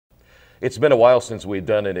It's been a while since we've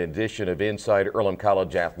done an edition of Inside Earlham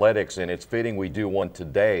College Athletics, and it's fitting we do one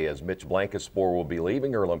today as Mitch Blankespoor will be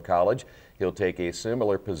leaving Earlham College. He'll take a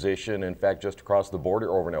similar position, in fact, just across the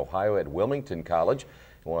border over in Ohio at Wilmington College.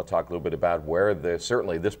 I want to talk a little bit about where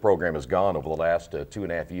certainly this program has gone over the last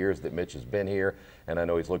 2.5 years that Mitch has been here, and I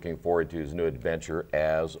know he's looking forward to his new adventure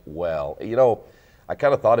as well. You know, I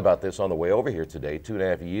kind of thought about this on the way over here today,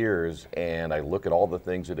 2.5 years, and I look at all the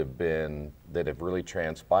things that have really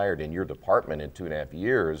transpired in your department in 2.5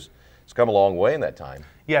 years. It's come a long way in that time.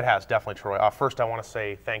 Yeah, it has, definitely, Troy. First, I want to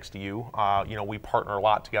say thanks to you. You know, we partner a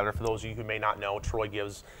lot together. For those of you who may not know, Troy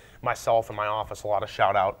gives myself and my office a lot of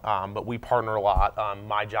shout out, but we partner a lot.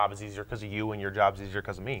 My job is easier because of you, and your job is easier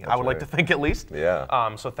because of me. That's I would right. like to think, at least.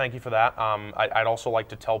 Yeah. So thank you for that. I'd also like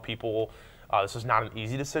to tell people this is not an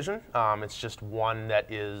easy decision. It's just one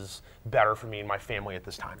that is better for me and my family at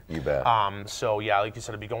this time. You bet. So yeah, like you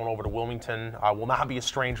said, I'll be going over to Wilmington. I will not be a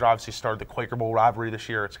stranger. Obviously started the Quaker Bowl rivalry this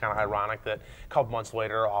year. It's kind of ironic that a couple months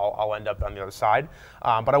later I'll end up on the other side.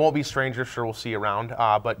 But I won't be a stranger. Sure, we'll see you around.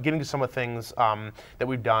 But getting to some of the things that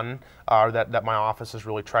we've done, that my office has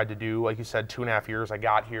really tried to do. Like you said, 2.5 years. I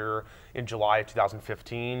got here in July of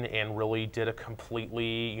 2015 and really did a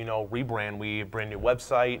completely, rebrand. We have a brand new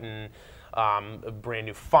website and brand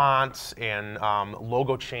new fonts, and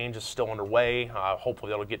logo change is still underway. Hopefully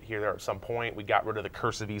that'll get here there at some point. We got rid of the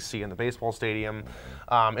cursive EC in the baseball stadium,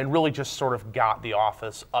 and really just sort of got the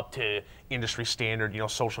office up to industry standard,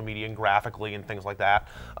 social media and graphically and things like that.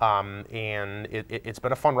 And it's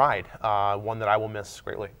been a fun ride, one that I will miss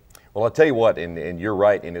greatly. Well, I'll tell you what, and you're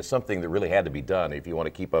right, and it's something that really had to be done if you want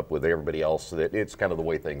to keep up with everybody else. So that it's kind of the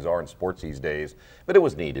way things are in sports these days, but it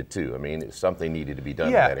was needed too. I mean, something needed to be done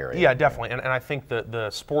in that area. Yeah, definitely. And I think the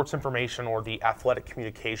sports information or the athletic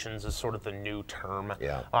communications is sort of the new term.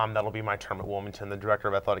 Yeah. That'll be my term at Wilmington, the Director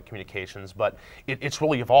of Athletic Communications. But it's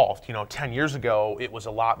really evolved. 10 years ago, it was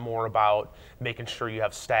a lot more about making sure you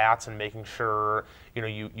have stats and making sure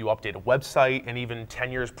you update a website. And even 10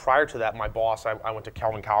 years prior to that, my boss, I went to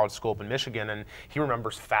Calvin College School up in Michigan, and he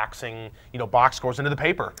remembers faxing box scores into the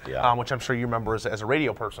paper, which I'm sure you remember as a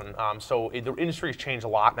radio person. So the industry has changed a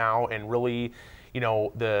lot now, and really,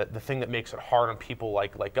 the thing that makes it hard on people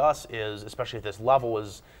like us is, especially at this level,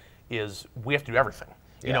 is we have to do everything.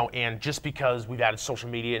 And just because we've added social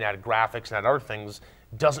media and added graphics and added other things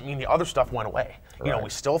doesn't mean the other stuff went away. Right. We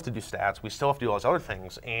still have to do stats, we still have to do all those other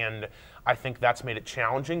things, and I think that's made it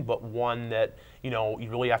challenging, but one that you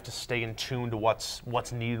really have to stay in tune to what's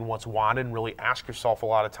needed and what's wanted, and really ask yourself a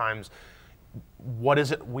lot of times, what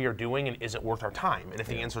is it we are doing, and is it worth our time? And if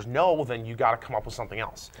the answer is no, then you got to come up with something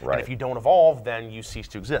else. Right. And if you don't evolve, then you cease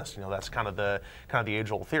to exist. That's kind of the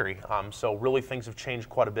age-old theory. So really, things have changed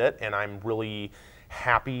quite a bit, and I'm really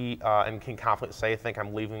happy and can confidently say I think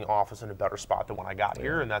I'm leaving the office in a better spot than when I got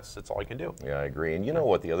here, and that's all you can do. Yeah, I agree. And you know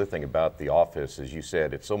what, the other thing about the office, as you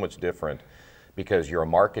said, it's so much different because you're a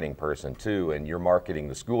marketing person too, and you're marketing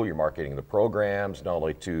the school, you're marketing the programs, not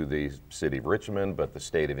only to the city of Richmond, but the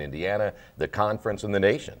state of Indiana, the conference, and the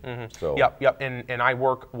nation. So Yep. And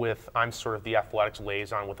I'm sort of the athletics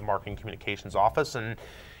liaison with the marketing communications office, and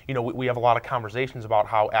we have a lot of conversations about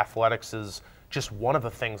how athletics is just one of the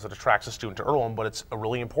things that attracts a student to Earlham, but it's a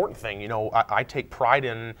really important thing. I take pride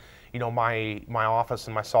in, my office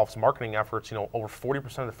and myself's marketing efforts. Over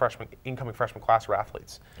 40% of the incoming freshman class are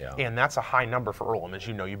athletes. Yeah. And that's a high number for Earlham. As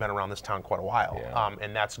you know, you've been around this town quite a while. Yeah.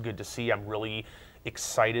 And that's good to see. I'm really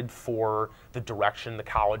excited for the direction the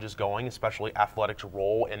college is going, especially athletics'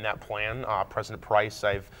 role in that plan. President Price,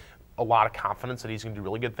 I've a lot of confidence that he's going to do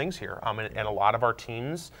really good things here. And a lot of our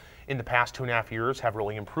teams in the past 2.5 years have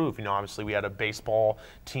really improved. Obviously we had a baseball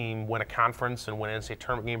team win a conference and win an NCAA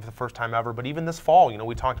tournament game for the first time ever, but even this fall,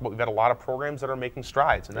 we talked about we've had a lot of programs that are making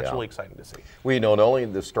strides, and that's really exciting to see. We know not only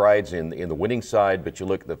the strides in the winning side, but you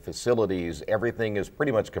look at the facilities, everything is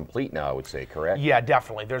pretty much complete now, I would say, correct? Yeah,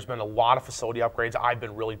 definitely. There's been a lot of facility upgrades. I've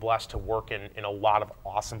been really blessed to work in a lot of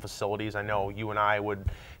awesome facilities. I know you and I would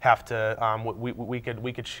have to, we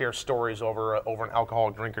could share stories over an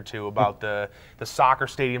alcoholic drink or two about the soccer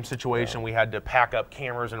stadium situation. We had to pack up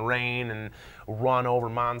cameras in rain and run over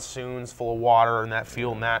monsoons full of water in that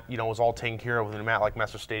field, and that was all taken care of within a Matt like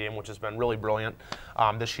Messer Stadium, which has been really brilliant.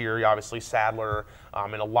 This year, obviously Sadler,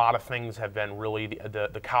 and a lot of things have been really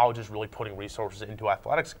the college is really putting resources into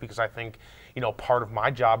athletics, because I think part of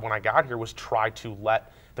my job when I got here was try to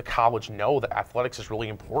let the college know that athletics is really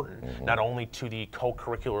important, not only to the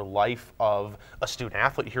co-curricular life of a student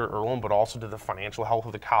athlete here at Earlham, but also to the financial health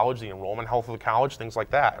of the college, the enrollment health of the college, things like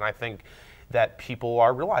that. And I think that people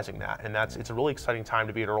are realizing that, and it's a really exciting time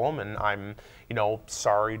to be at Earlham, and I'm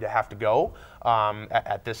sorry to have to go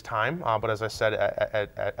at this time, but as I said,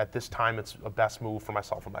 at this time it's a best move for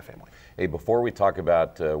myself and my family. Hey, before we talk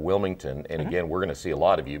about Wilmington, and again, we're going to see a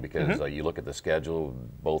lot of you because you look at the schedule,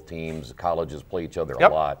 both teams, colleges play each other a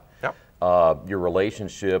lot. Your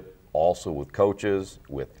relationship also with coaches,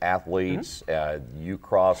 with athletes, you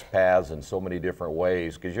cross paths in so many different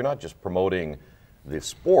ways because you're not just promoting the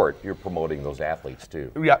sport, you're promoting those athletes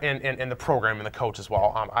too. Yeah, and the program and the coach as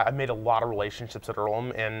well. I've made a lot of relationships at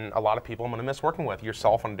Earlham, and a lot of people I'm going to miss working with.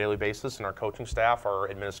 Yourself on a daily basis, and our coaching staff, our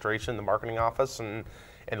administration, the marketing office, and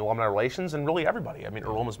alumni relations, and really everybody. I mean,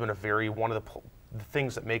 Earlham has been one of the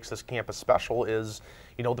things that makes this campus special is,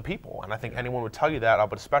 the people. And I think anyone would tell you that,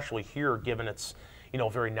 but especially here, given it's,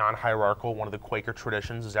 very non-hierarchical. One of the Quaker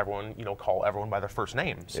traditions is everyone, call everyone by their first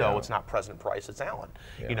name. So it's not President Price, it's Alan,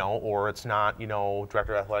 or it's not,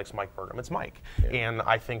 Director of Athletics Mike Burgum, it's Mike. And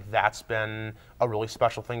I think that's been a really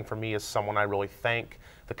special thing for me as someone. I really thank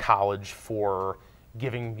the college for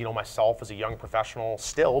giving, myself as a young professional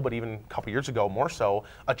still, but even a couple years ago more so,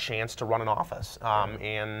 a chance to run an office.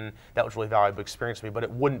 And that was really a valuable experience for me, but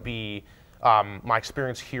it wouldn't be, my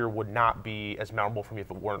experience here would not be as memorable for me if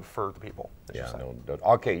it weren't for the people.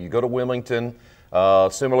 Okay, you go to Wilmington,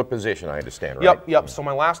 similar position, I understand, right? Yep. So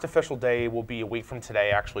my last official day will be a week from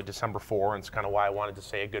today, actually December 4, and it's kind of why I wanted to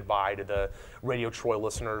say a goodbye to the Radio Troy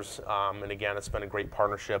listeners. And again, it's been a great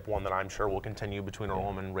partnership, one that I'm sure will continue between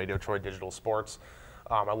Earlham and Radio Troy Digital Sports.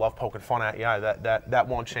 I love poking fun at you. That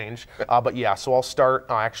won't change. But yeah, so I'll start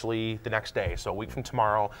actually the next day. So a week from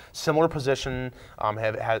tomorrow. Similar position,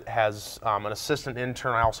 has an assistant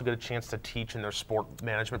intern. I also get a chance to teach in their sport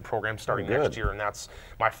management program starting next year. And that's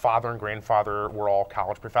my father and grandfather were all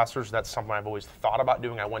college professors. That's something I've always thought about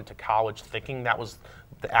doing. I went to college thinking that was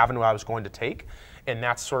the avenue I was going to take. And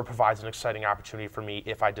that sort of provides an exciting opportunity for me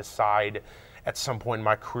if I decide at some point in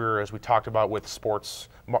my career, as we talked about with sports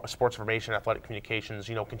information, athletic communications,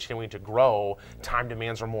 continuing to grow, time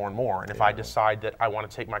demands are more and more. And if I decide that I want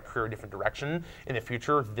to take my career a different direction in the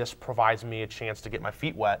future, this provides me a chance to get my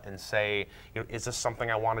feet wet and say, is this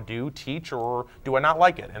something I want to do, teach, or do I not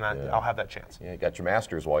like it? And I'll have that chance. Yeah, you got your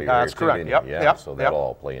master's while you're here. That's correct. So that'll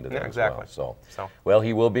all play into that exactly. as well. So, well,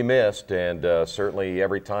 he will be missed, and certainly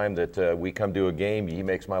every time that we come to a game, he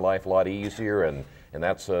makes my life a lot easier, and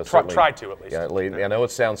that's try to at least. Yeah, I know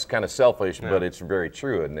it sounds kind of selfish, but it's very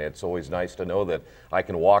true, and it's always nice to know that I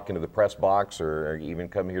can walk into the press box or even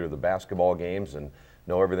come here to the basketball games and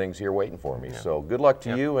know everything's here waiting for me. So good luck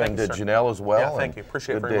to you and Janelle as well. Yeah, thank you.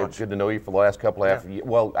 Appreciate it very much. Good to know you for the last couple of years.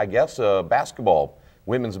 Well, I guess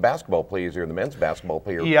women's basketball plays here and the men's basketball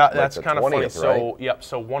player. Yeah, that's kind of funny. Right?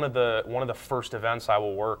 So one of the first events I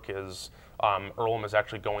will work is Earlham is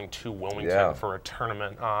actually going to Wilmington for a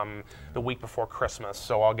tournament the week before Christmas,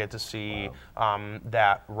 so I'll get to see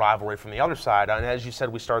that rivalry from the other side. And as you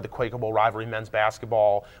said, we started the Quaker Bowl rivalry. Men's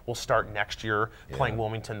basketball will start next year playing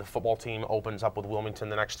Wilmington. The football team opens up with Wilmington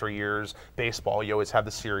the next 3 years. Baseball, you always have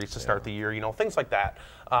the series to start the year, things like that.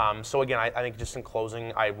 So again, I think just in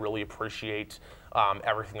closing, I really appreciate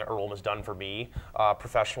everything that Earlham has done for me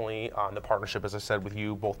professionally, the partnership, as I said, with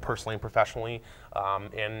you, both personally and professionally,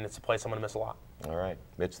 and it's a place I'm going to miss a lot. All right.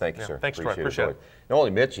 Mitch, thank you, sir. Thanks, Troy. Appreciate it. Not only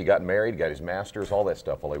Mitch, he got married, got his master's, all that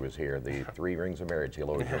stuff while he was here. The 3 rings of marriage, he'll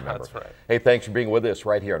always remember. That's right. Hey, thanks for being with us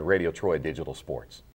right here on Radio Troy Digital Sports.